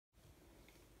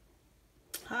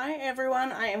Hi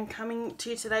everyone, I am coming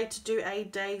to you today to do a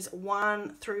days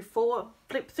 1 through 4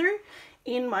 flip through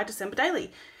in my December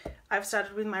daily. I've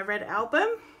started with my red album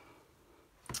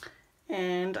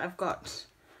and I've got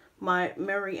my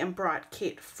Merry and Bright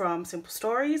kit from Simple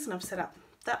Stories and I've set up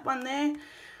that one there.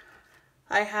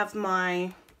 I have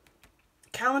my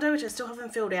calendar, which I still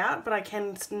haven't filled out, but I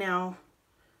can now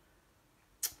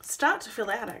start to fill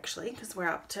out actually, because we're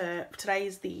up to, today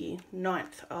is the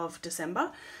 9th of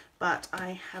December, but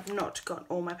I have not got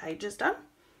all my pages done.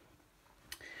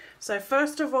 So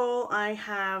first of all, I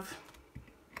have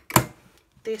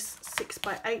this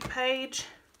 6x8 page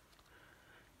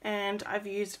and I've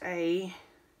used a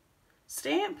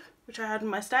stamp, which I had in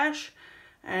my stash,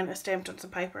 and I stamped on some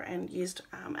paper and used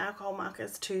alcohol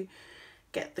markers to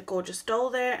get the gorgeous doll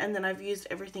there. And then I've used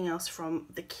everything else from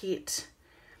the kit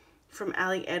from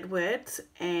Ali Edwards,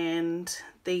 and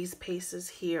these pieces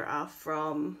here are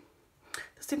from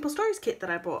the Simple Stories kit that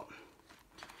I bought.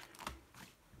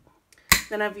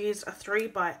 Then I've used a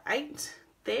 3x8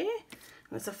 there,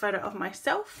 and it's a photo of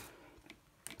myself.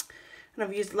 And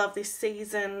I've used Love This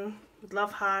Season with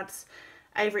love hearts,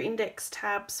 Avery index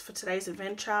tabs for today's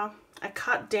adventure. I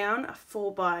cut down a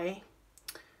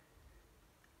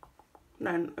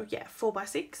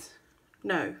 4x6,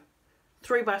 no,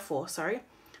 3x4, sorry.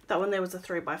 That one there was a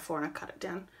 3x4 and I cut it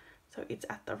down so it's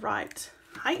at the right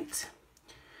height.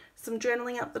 Some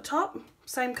journaling up the top,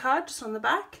 same card just on the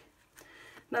back.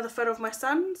 Another photo of my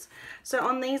sons. So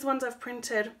on these ones I've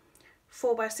printed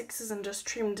 4x6s and just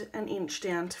trimmed an inch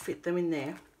down to fit them in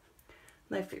there.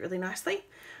 They fit really nicely.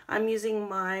 I'm using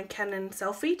my Canon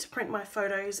Selfie to print my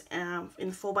photos in the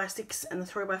 4x6 and the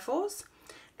 3x4s.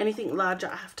 Anything larger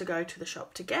I have to go to the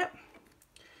shop to get.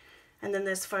 And then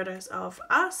there's photos of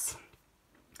us.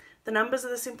 The numbers are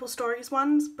the Simple Stories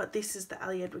ones, but this is the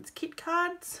Ali Edwards kit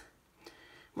cards.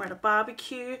 We're at a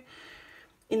barbecue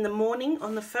in the morning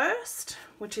on the 1st,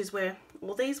 which is where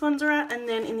all these ones are at. And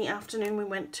then in the afternoon we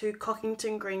went to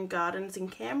Cockington Green Gardens in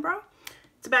Canberra.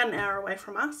 It's about an hour away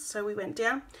from us, so we went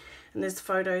down. And there's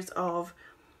photos of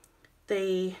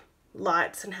the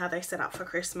lights and how they set up for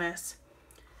Christmas.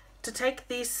 To take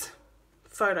this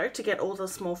photo, to get all the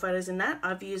small photos in that,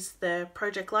 I've used the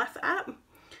Project Life app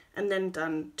and then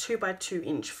done 2x2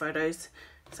 inch photos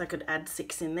so I could add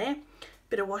 6 in there.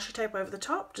 Bit of washi tape over the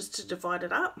top just to divide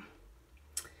it up.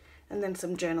 And then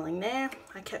some journaling there.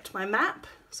 I kept my map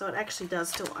so it actually does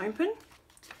still open,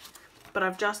 but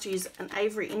I've just used an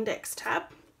Avery index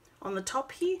tab on the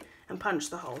top here and punched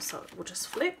the hole so it will just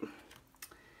flip.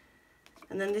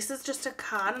 And then this is just a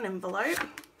card, an envelope.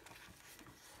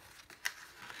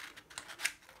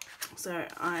 So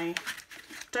I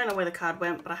don't know where the card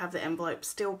went, but I have the envelope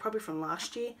still, probably from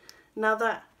last year.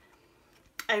 Another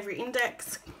Avery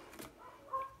index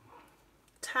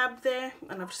tab there,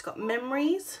 and I've just got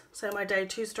memories. So my day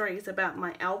 2 story is about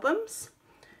my albums.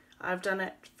 I've done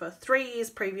it for 3 years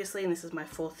previously, and this is my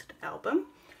 4th album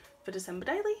for December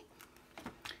daily.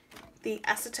 The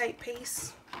acetate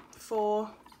piece for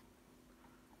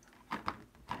a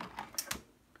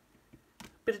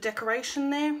bit of decoration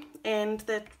there, and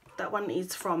that one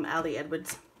is from Ali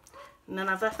Edwards. And then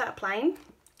I've left that plain.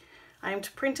 I am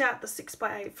to print out the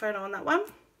 6x8 photo on that one,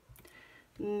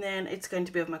 and then it's going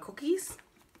to be of my cookies.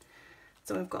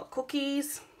 So we've got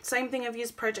cookies, same thing, I've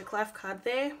used Project Life card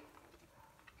there,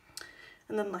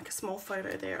 and then like a small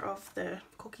photo there of the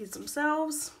cookies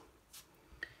themselves.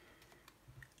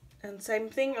 And same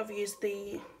thing, I've used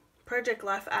the Project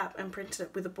Life app and printed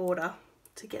it with a border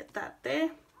to get that there.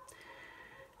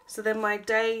 So then my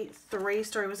day 3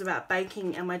 story was about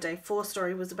baking, and my day 4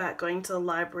 story was about going to the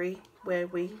library where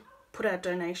we put our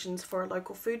donations for a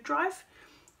local food drive.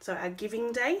 So our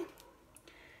giving day.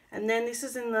 And then this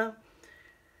is in the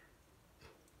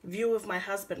view of my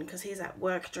husband because he's at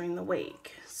work during the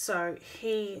week. So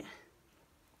he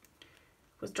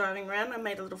was driving around. I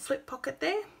made a little flip pocket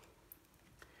there.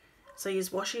 So I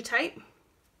used washi tape,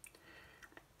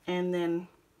 and then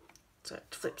so it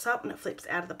flips up and it flips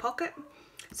out of the pocket.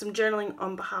 Some journaling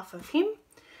on behalf of him,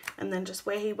 and then just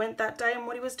where he went that day and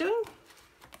what he was doing.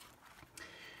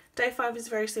 Day 5 is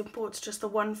very simple. It's just the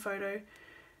one photo,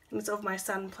 and it's of my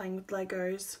son playing with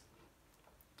Legos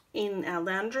in our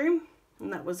lounge room,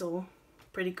 and that was all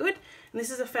pretty good. And this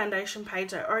is a foundation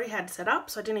page I already had set up,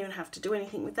 so I didn't even have to do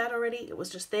anything with that already. It was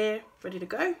just there, ready to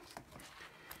go.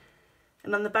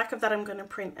 And on the back of that I'm going to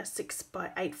print a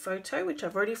 6x8 photo, which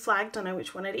I've already flagged. I know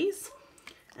which one it is.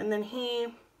 And then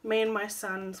here, me and my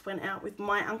sons went out with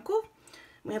my uncle.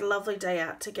 We had a lovely day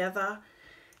out together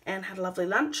and had a lovely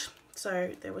lunch.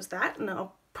 So there was that, and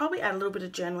I'll probably add a little bit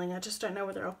of journaling. I just don't know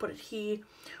whether I'll put it here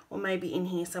or maybe in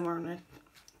here somewhere on a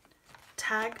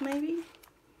tag maybe.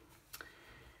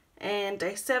 And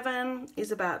day 7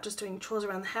 is about just doing chores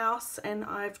around the house, and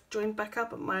I've joined back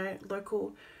up at my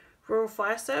local rural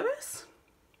fire service.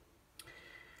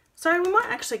 So we might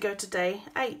actually go to day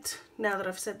 8 now that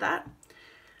I've said that.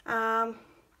 And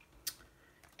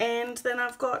then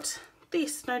I've got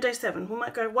this, no, day 7. We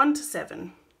might go 1 to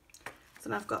 7. So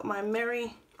then I've got my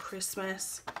Merry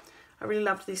Christmas. I really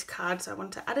loved this card, so I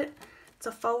wanted to add it. It's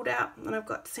a fold out, and I've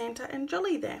got Santa and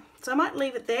Jolly there. So I might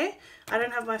leave it there. I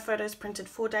don't have my photos printed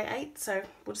for day 8, so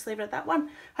we'll just leave it at that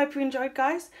one. Hope you enjoyed,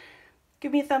 guys.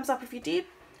 Give me a thumbs up if you did,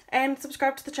 and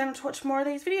subscribe to the channel to watch more of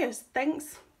these videos.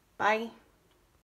 Thanks. Bye.